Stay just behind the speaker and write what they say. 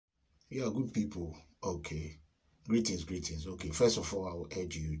Yeah, good people. Okay. Greetings. Okay, first of all, I will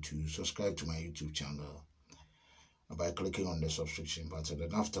urge you to subscribe to my YouTube channel by clicking on the subscription button. Then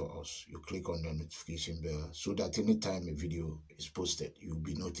after us, you click on the notification bell so that anytime a video is posted, you'll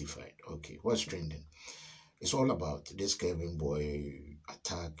be notified. Okay, what's trending? It's all about this Kelvynboy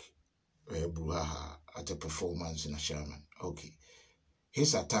attack Bruhaha at a performance in Ashaiman. Okay,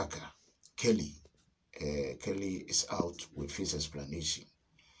 his attacker, Kelli. Kelli is out with his explanation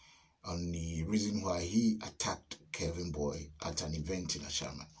on the reason why he attacked Kelvynboy at an event in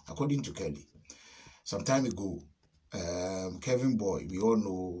Ashaiman. According to Kelli, some time ago, Kelvynboy, we all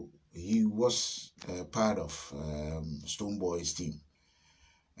know he was part of Stonebwoy's team,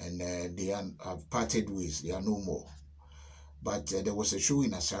 and they have parted ways. They are no more. But there was a show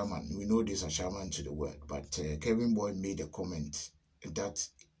in Ashaiman. We know this Ashaiman to the world. But Kelvynboy made a comment that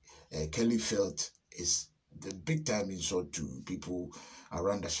Kelli felt is the big time insult to people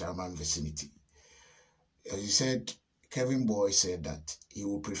around the Ashaiman vicinity. He said, Kelvynboy said that he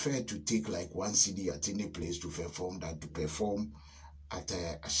would prefer to take like 1 CD at any place to perform than to perform at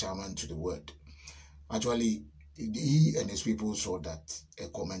Ashaiman to the world. Actually, he and his people saw that a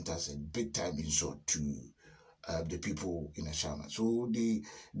comment as a big time insult to the people in Ashaiman. So they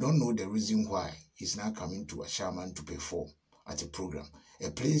don't know the reason why he's now coming to Ashaiman to perform at a program,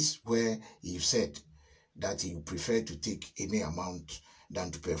 a place where he said that he would prefer to take any amount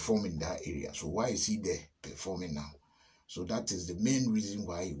than to perform in that area. So why is he there performing now? So that is the main reason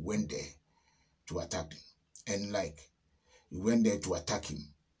why he went there to attack him. And like, he went there to attack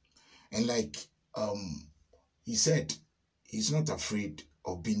him. And like, he said he's not afraid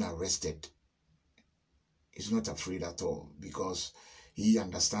of being arrested. He's not afraid at all because he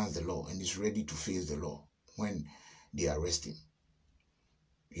understands the law and is ready to face the law when they arrest him.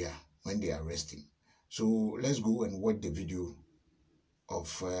 Yeah, when they arrest him. So let's go and watch the video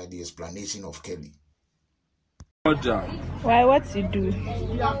of the explanation of Kelli. Why? What you do? You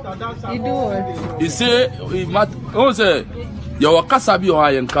do what? You say, your Kasabi or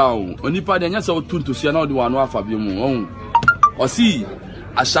I and cow. Only part and yes, I would tune to see another one of Fabium. Or see,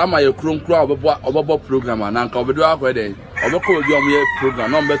 Ashama, your chrome crowd of program and Uncle Bedra, where they or your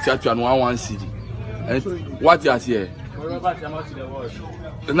program, number 1 CD. What you are here?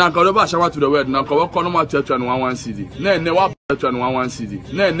 Now, go back to the word. Now, go on to 1 CD. Never 1 CD.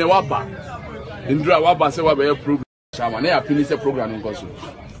 Never. Indra waba se waba program shama na finish program nko so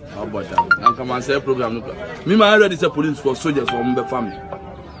aboda na come and say program nko me ma ready say police for soldiers for mbe family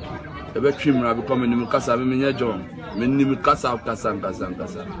e be twimra be come nim kasa me nya john me nim kasa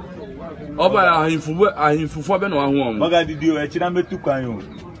oba ahimfufo be na wa ho maga didi o e kira metu kwan yo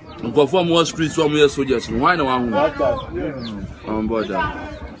nko for mo street so mo soldiers why na wa ho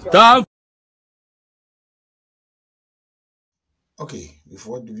aboda. Okay, we've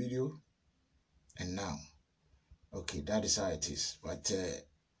watched the video. And now, okay, that is how it is. But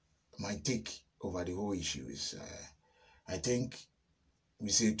my take over the whole issue is, I think we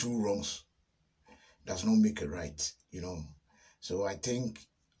say 2 wrongs does not make a right, you know. So I think,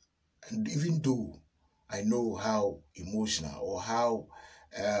 and even though I know how emotional or how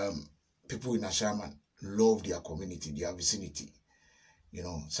people in Ashaiman love their community, their vicinity, you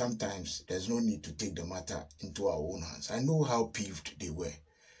know, sometimes there's no need to take the matter into our own hands. I know how peeved they were,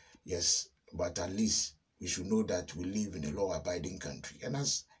 yes. But at least we should know that we live in a law-abiding country. And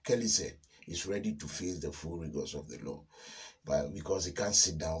as Kelli said, he's ready to face the full rigors of the law. But because he can't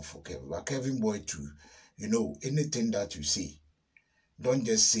sit down for Kelvin. But Kelvynboy too, you know, anything that you say, don't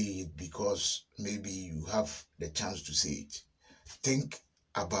just say it because maybe you have the chance to say it. Think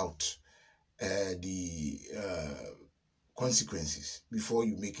about the consequences before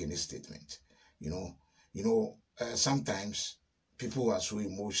you make any statement. You know, sometimes people are so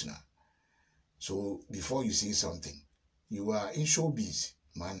emotional. So before you say something, you are in showbiz,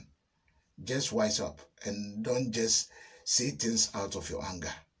 man. Just wise up and don't just say things out of your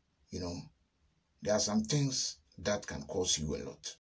anger. You know, there are some things that can cause you a lot.